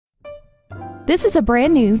This is a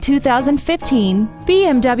brand new 2015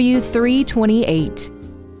 BMW 328.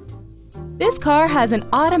 This car has an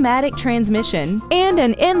automatic transmission and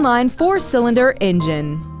an inline 4-cylinder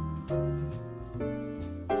engine.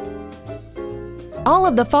 All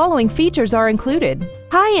of the following features are included: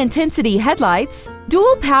 high-intensity headlights,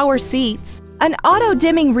 dual power seats, an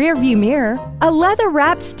auto-dimming rearview mirror, a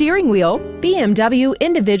leather-wrapped steering wheel, BMW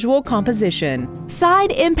individual composition,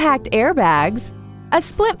 side impact airbags, a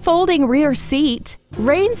split-folding rear seat,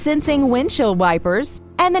 rain-sensing windshield wipers,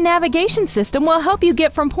 and the navigation system will help you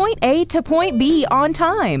get from point A to point B on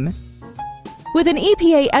time. With an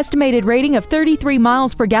EPA estimated rating of 33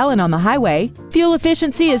 miles per gallon on the highway, fuel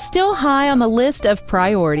efficiency is still high on the list of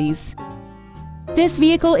priorities. This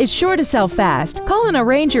vehicle is sure to sell fast. Call and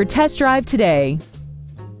arrange your test drive today.